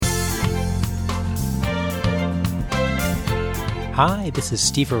Hi, this is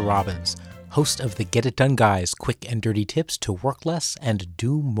Steve Robbins, host of the Get It Done Guys quick and dirty tips to work less and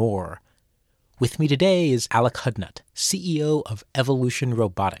do more. With me today is Alec Hudnut, CEO of Evolution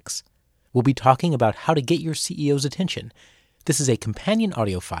Robotics. We'll be talking about how to get your CEO's attention. This is a companion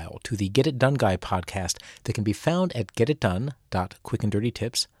audio file to the Get It Done Guy podcast that can be found at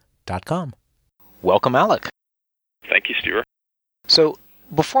getitdone.quickanddirtytips.com. Welcome, Alec. Thank you, Stuart. So,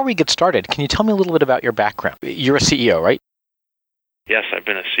 before we get started, can you tell me a little bit about your background? You're a CEO, right? Yes, I've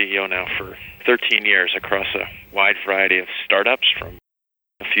been a CEO now for 13 years across a wide variety of startups, from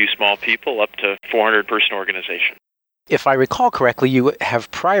a few small people up to 400-person organization. If I recall correctly, you have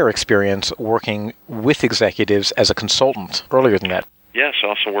prior experience working with executives as a consultant earlier than that. Yes, I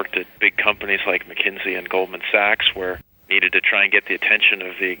also worked at big companies like McKinsey and Goldman Sachs, where I needed to try and get the attention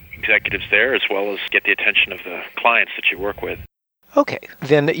of the executives there, as well as get the attention of the clients that you work with. Okay,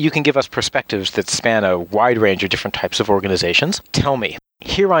 then you can give us perspectives that span a wide range of different types of organizations. Tell me,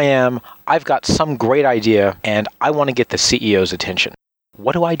 here I am, I've got some great idea, and I want to get the CEO's attention.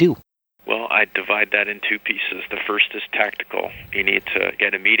 What do I do? Well, I divide that in two pieces. The first is tactical. You need to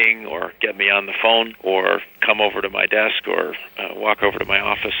get a meeting or get me on the phone or come over to my desk or walk over to my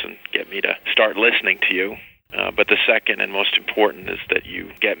office and get me to start listening to you. But the second and most important is that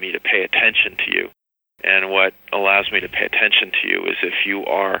you get me to pay attention to you. And what allows me to pay attention to you is if you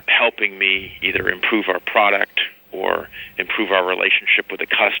are helping me either improve our product or improve our relationship with a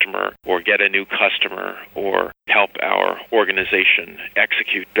customer or get a new customer or help our organization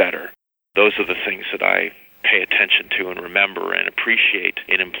execute better. Those are the things that I pay attention to and remember and appreciate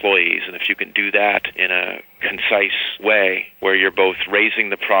in employees. And if you can do that in a concise way where you're both raising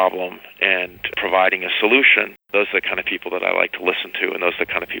the problem and providing a solution, those are the kind of people that I like to listen to, and those are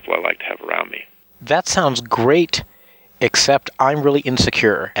the kind of people I like to have around me. That sounds great, except I'm really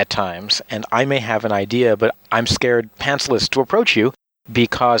insecure at times, and I may have an idea, but I'm scared pantsless to approach you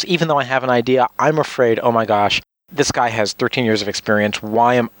because even though I have an idea, I'm afraid, oh my gosh, this guy has 13 years of experience.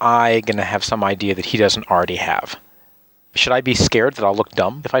 Why am I going to have some idea that he doesn't already have? Should I be scared that I'll look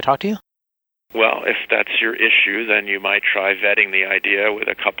dumb if I talk to you? Well, if that's your issue, then you might try vetting the idea with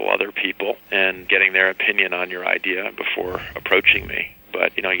a couple other people and getting their opinion on your idea before approaching me.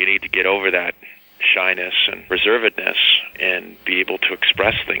 But, you need to get over that shyness and reservedness and be able to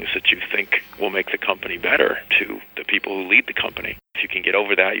express things that you think will make the company better to the people who lead the company. If you can get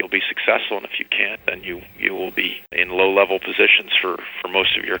over that, you'll be successful, and if you can't, then you will be in low-level positions for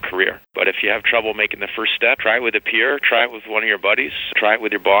most of your career. But if you have trouble making the first step, try it with a peer, try it with one of your buddies, try it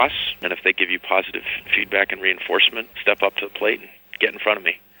with your boss, and if they give you positive feedback and reinforcement, step up to the plate and get in front of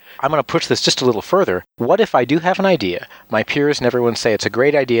me. I'm going to push this just a little further. What if I do have an idea, my peers and everyone say it's a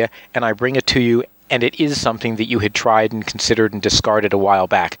great idea, and I bring it to you, and it is something that you had tried and considered and discarded a while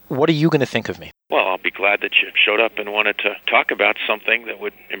back? What are you going to think of me? Well, I'll be glad that you showed up and wanted to talk about something that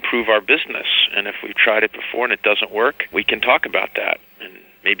would improve our business. And if we've tried it before and it doesn't work, we can talk about that. And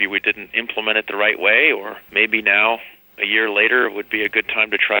maybe we didn't implement it the right way, or maybe now, a year later, it would be a good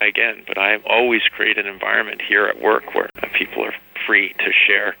time to try again. But I always create an environment here at work where people are free to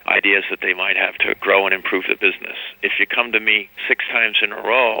share ideas that they might have to grow and improve the business. If you come to me 6 times in a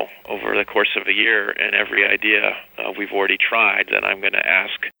row over the course of a year and every idea we've already tried, then I'm going to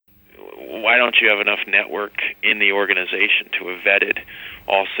ask, why don't you have enough network in the organization to have vetted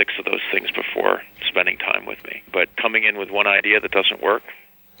all 6 of those things before spending time with me? But coming in with one idea that doesn't work,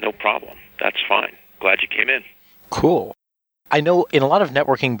 no problem. That's fine. Glad you came in. Cool. I know in a lot of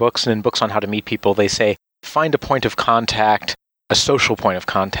networking books and in books on how to meet people, they say, find a point of contact, a social point of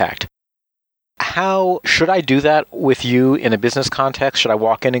contact. How should I do that with you in a business context? Should I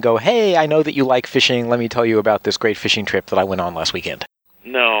walk in and go, hey, I know that you like fishing. Let me tell you about this great fishing trip that I went on last weekend?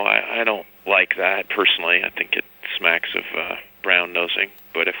 No, I don't like that personally. I think it smacks of brown-nosing.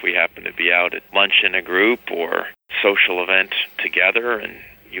 But if we happen to be out at lunch in a group or social event together and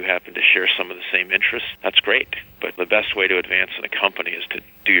you happen to share some of the same interests, that's great. But the best way to advance in a company is to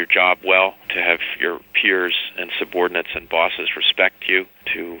do your job well, to have your peers and subordinates and bosses respect you,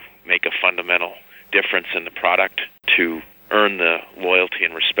 to make a fundamental difference in the product, to earn the loyalty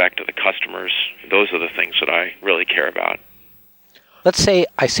and respect of the customers. Those are the things that I really care about. Let's say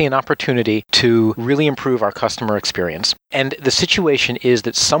I see an opportunity to really improve our customer experience, and the situation is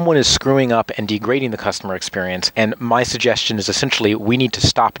that someone is screwing up and degrading the customer experience, and my suggestion is essentially we need to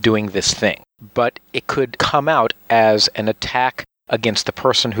stop doing this thing. But it could come out as an attack against the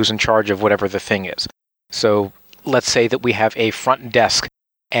person who's in charge of whatever the thing is. So let's say that we have a front desk,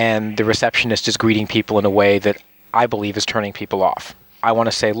 and the receptionist is greeting people in a way that I believe is turning people off. I want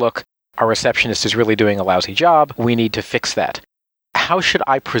to say, look, our receptionist is really doing a lousy job. We need to fix that. how should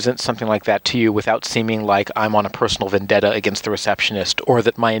I present something like that to you without seeming like I'm on a personal vendetta against the receptionist or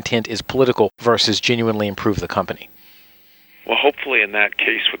that my intent is political versus genuinely improve the company? Well, hopefully in that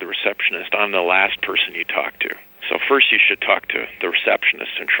case with the receptionist, I'm the last person you talk to. So first you should talk to the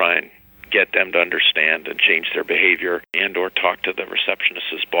receptionist and try and get them to understand and change their behavior, and or talk to the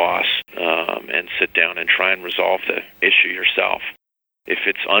receptionist's boss and sit down and try and resolve the issue yourself. If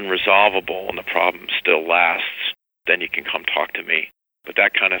it's unresolvable and the problem still lasts, then you can come talk to me. But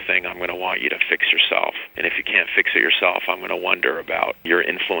that kind of thing, I'm going to want you to fix yourself. And if you can't fix it yourself, I'm going to wonder about your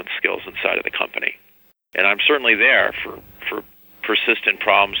influence skills inside of the company. And I'm certainly there for persistent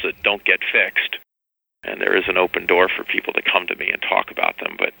problems that don't get fixed. And there is an open door for people to come to me and talk about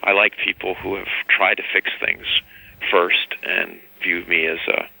them. But I like people who have tried to fix things first and view me as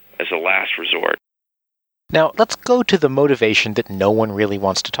a last resort. Now, let's go to the motivation that no one really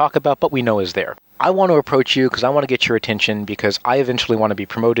wants to talk about, but we know is there. I want to approach you because I want to get your attention because I eventually want to be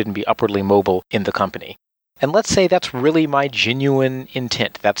promoted and be upwardly mobile in the company. And let's say that's really my genuine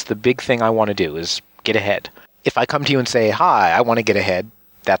intent. That's the big thing I want to do, is get ahead. If I come to you and say, hi, I want to get ahead,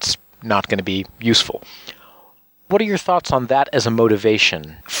 that's not going to be useful. What are your thoughts on that as a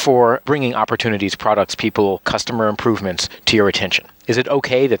motivation for bringing opportunities, products, people, customer improvements to your attention? Is it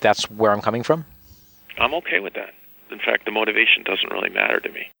okay that that's where I'm coming from? I'm okay with that. In fact, the motivation doesn't really matter to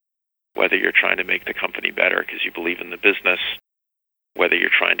me. Whether you're trying to make the company better because you believe in the business, whether you're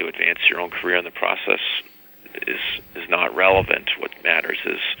trying to advance your own career in the process is not relevant. What matters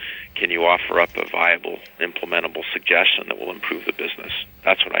is, can you offer up a viable, implementable suggestion that will improve the business?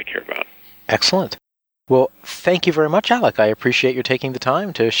 That's what I care about. Excellent. Well, thank you very much, Alec. I appreciate your taking the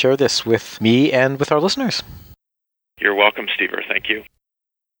time to share this with me and with our listeners. You're welcome, Stever. Thank you.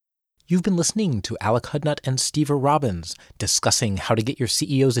 You've been listening to Alec Hudnut and Stever Robbins discussing how to get your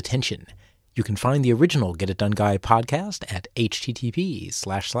CEO's attention. You can find the original Get It Done Guy podcast at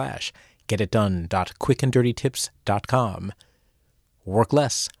http://getitdone.quickanddirtytips.com. Work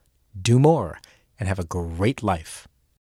less, do more, and have a great life.